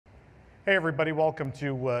Hey everybody, welcome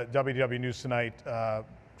to WDW News Tonight.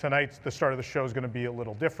 Tonight's the start of the show is going to be a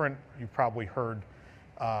little different. You've probably heard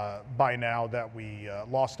by now that we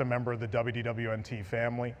lost a member of the WDWNT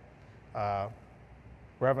family. We're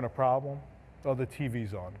having a problem. Oh, the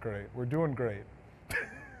TV's on. Great. We're doing great.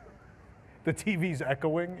 The TV's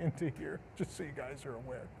echoing into here, just so you guys are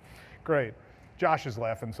aware. Great. Josh is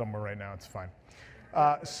laughing somewhere right now. It's fine.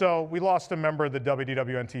 So we lost a member of the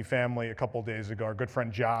WDWNT family a couple days ago, our good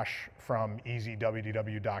friend Josh from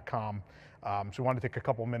EasyWDW.com. So we want to take a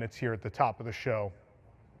couple minutes here at the top of the show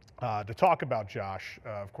to talk about Josh.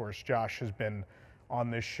 Of course, Josh has been on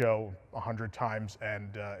this show 100 times,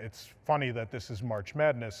 and it's funny that this is March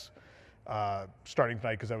Madness starting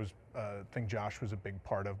tonight because I think Josh was a big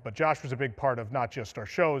part of. But Josh was a big part of not just our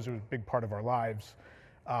shows, it was a big part of our lives.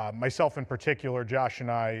 Myself in particular, Josh and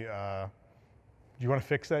I, do you want to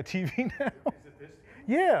fix that TV now? Is it this TV?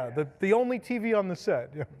 Yeah, the only TV on the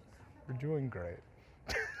set. Yeah. We're doing great.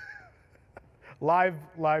 live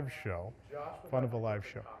show. Fun of a live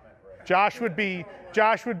show. Right, Josh would be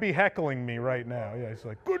heckling me right now. Yeah, he's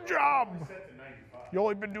like, "Good job. You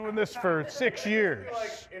only been doing this for 6 years."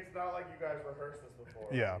 It's not like you guys rehearsed this before.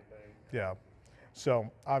 Yeah, yeah.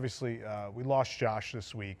 So obviously we lost Josh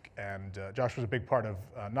this week, and Josh was a big part of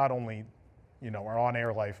not only our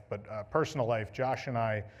on-air life, but personal life. Josh and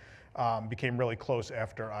I became really close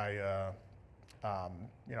after I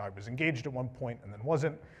was engaged at one point and then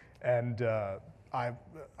wasn't. And I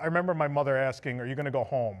remember my mother asking, "Are you going to go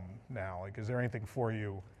home now? Like, is there anything for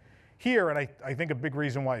you here?" And I think a big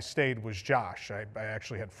reason why I stayed was Josh. I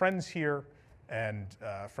actually had friends here and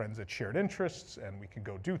friends that shared interests, and we could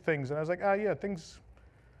go do things. And I was like, yeah, things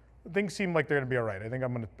seem like they're going to be all right. I think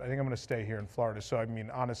I'm going to stay here in Florida. So I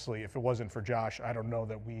mean, honestly, if it wasn't for Josh, I don't know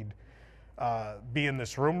that we'd be in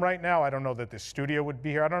this room right now. I don't know that this studio would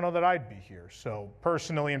be here. I don't know that I'd be here. So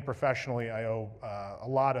personally and professionally, I owe a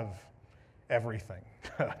lot of everything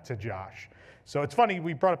to Josh. So it's funny,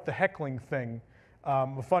 we brought up the heckling thing.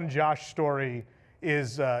 A fun Josh story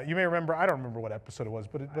is, you may remember, I don't remember what episode it was,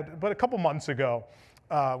 but a couple months ago,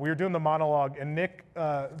 we were doing the monologue, and Nick,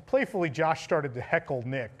 playfully, Josh started to heckle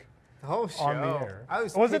Nick. The whole show. On the air.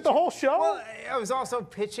 Was it the whole show? Well, I was also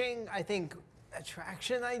pitching, I think,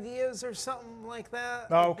 attraction ideas or something like that.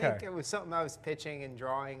 Oh, okay. I think it was something I was pitching and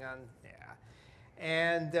drawing on. Yeah.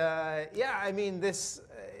 And I mean,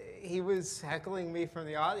 he was heckling me from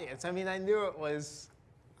the audience. I mean, I knew it was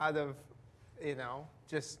out of,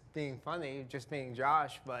 just being funny, just being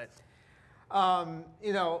Josh, but,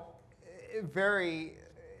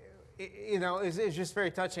 it's just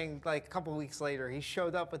very touching. Like a couple weeks later, he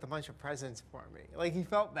showed up with a bunch of presents for me. Like, he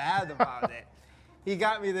felt bad about it. He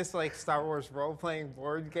got me this Star Wars role-playing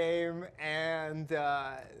board game and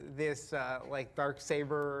this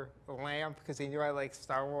Darksaber lamp because he knew I liked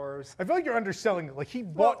Star Wars. I feel like you're underselling it. Like, he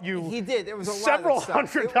bought you. He did. It was a several lot of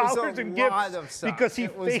stuff. $100 in gifts because he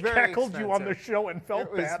fake heckled you on the show and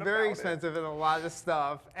felt bad about it. It was very expensive and a lot of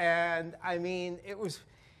stuff. And I mean, it was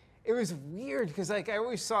weird because I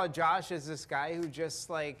always saw Josh as this guy who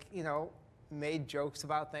just made jokes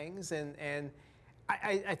about things and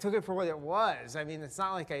I took it for what it was. I mean, it's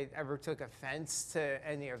not like I ever took offense to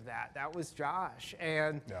any of that. That was Josh.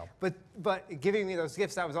 And but giving me those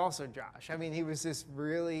gifts, that was also Josh. I mean, he was this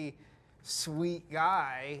really sweet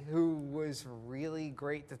guy who was really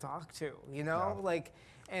great to talk to,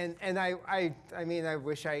 and I mean, I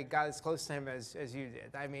wish I got as close to him as you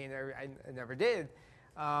did. I mean, I never did.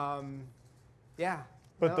 But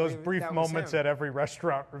those brief moments at every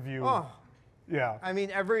restaurant review. Oh. Yeah. I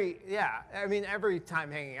mean, every time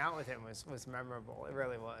hanging out with him was memorable. It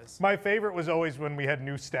really was. My favorite was always when we had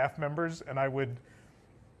new staff members and I would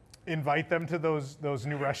invite them to those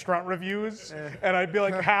new restaurant reviews, and I'd be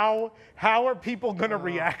like, how are people going to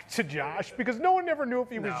react to Josh? Because no one ever knew if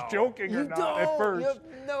he was joking or not at first. You have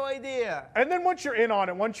no idea. And then once you're in on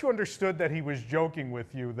it, once you understood that he was joking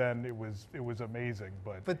with you, then it was amazing.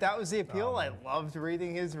 But that was the appeal. I loved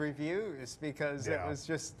reading his reviews because it was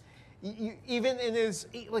just. Even in his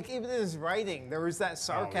writing, there was that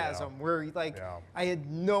sarcasm where I had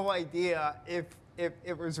no idea if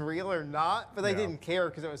it was real or not, but I didn't care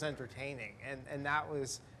because it was entertaining, and that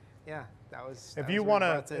was. If you want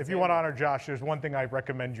to honor Josh, there's one thing I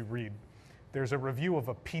recommend you read. There's a review of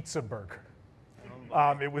a pizza burger.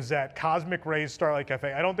 It was at Cosmic Ray's Starlight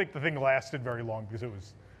Cafe. I don't think the thing lasted very long because it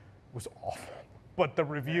was awful. But the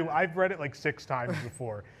review, I've read it like 6 times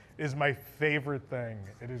before. Is my favorite thing.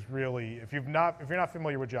 It is really, if you're not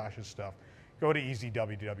familiar with Josh's stuff, go to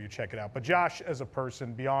EasyWDW, check it out. But Josh as a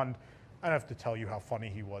person, beyond, I don't have to tell you how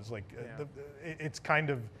funny he was. It's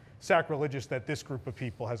kind of sacrilegious that this group of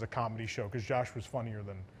people has a comedy show because Josh was funnier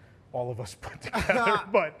than all of us put together.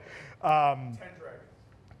 But 10 dragons.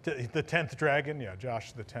 the 10th dragon, yeah,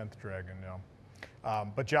 Josh the 10th dragon, yeah.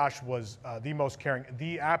 But Josh was the most caring,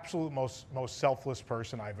 the absolute most selfless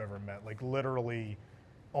person I've ever met. Like literally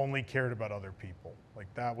only cared about other people.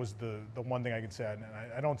 Like that was the one thing I could say. And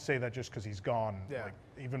I don't say that just because he's gone. Yeah. Like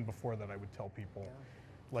even before that I would tell people,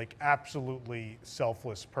 like absolutely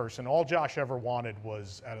selfless person. All Josh ever wanted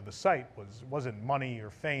was out of the site wasn't money or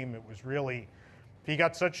fame. It was really, he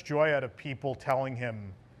got such joy out of people telling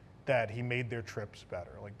him that he made their trips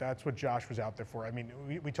better. Like that's what Josh was out there for. I mean,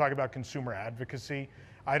 we talk about consumer advocacy.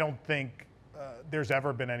 I don't think there's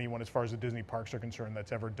ever been anyone, as far as the Disney parks are concerned,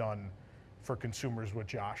 that's ever done for consumers what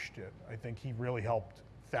Josh did. I think he really helped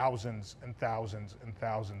thousands and thousands and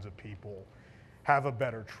thousands of people have a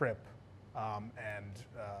better trip.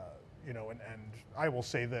 You know, and I will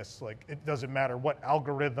say this, like it doesn't matter what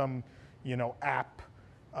algorithm, you know, app,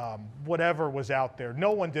 whatever was out there,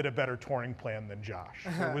 no one did a better touring plan than Josh.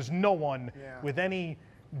 There was no one with any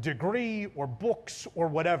degree or books or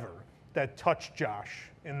whatever that touched Josh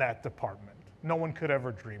in that department. No one could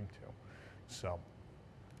ever dream to. So,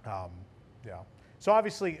 yeah. So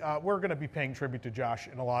obviously, we're going to be paying tribute to Josh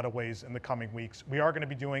in a lot of ways in the coming weeks. We are going to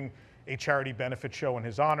be doing a charity benefit show in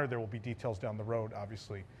his honor. There will be details down the road,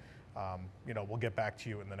 obviously. You know, we'll get back to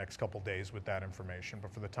you in the next couple days with that information.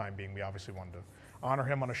 But for the time being, we obviously wanted to honor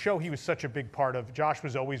him on a show he was such a big part of. Josh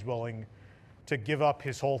was always willing to give up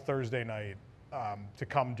his whole Thursday night to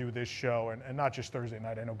come do this show. And not just Thursday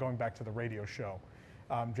night. I know going back to the radio show,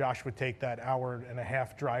 Josh would take that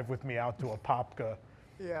hour-and-a-half drive with me out to Apopka.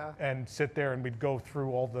 Yeah. And sit there and we'd go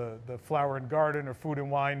through all the Flower and Garden or Food and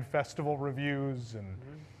Wine Festival reviews. And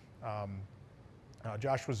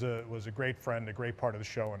Josh was a great friend, a great part of the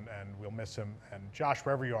show, and we'll miss him. And Josh,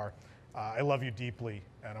 wherever you are, I love you deeply,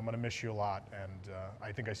 and I'm going to miss you a lot. And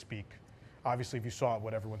I think I speak, obviously, if you saw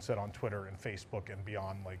what everyone said on Twitter and Facebook and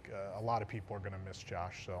beyond, like a lot of people are going to miss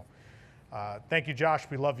Josh. So thank you, Josh.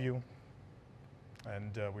 We love you,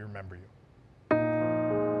 and we remember you.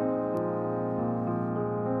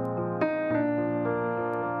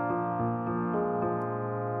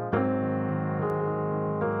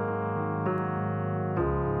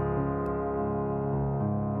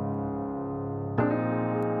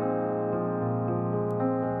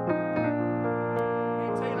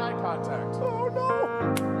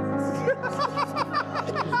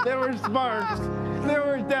 There were sparks. There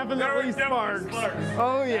were definitely sparks.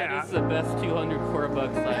 Oh yeah. That is the best 200 for a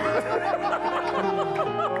buck sign.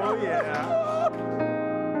 Oh yeah.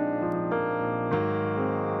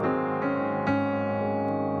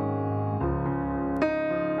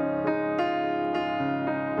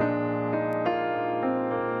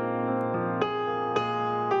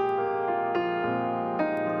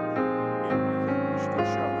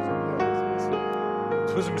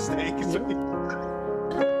 It was a mistake.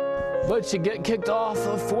 But you get kicked off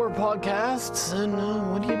of 4 podcasts, and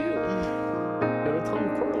what do? Go to Tom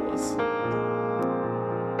Corliss.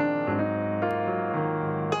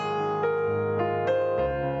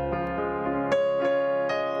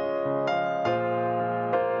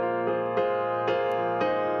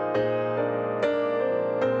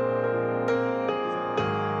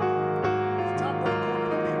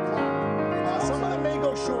 Some of them may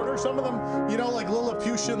go shorter. Some of them, you know, like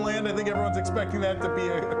Lilliputian Land, I think everyone's expecting that to be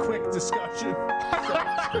a quick discussion.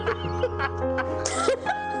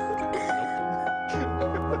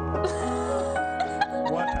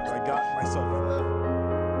 What have I got myself into?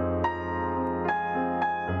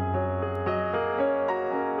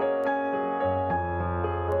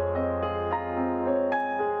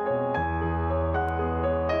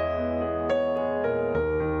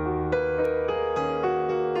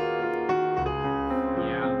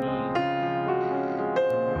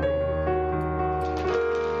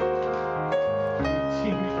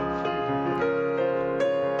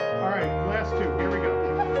 All right, last 2. Here we go.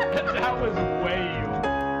 That was way.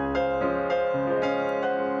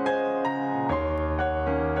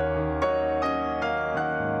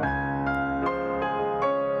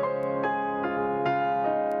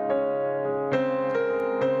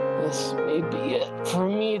 This may be it for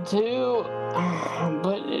me too,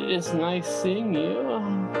 but it is nice seeing you,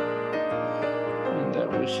 and I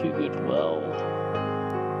wish you good well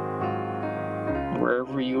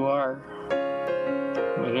wherever you are,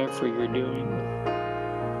 whatever you're doing.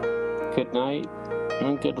 Good night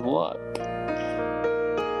and good luck.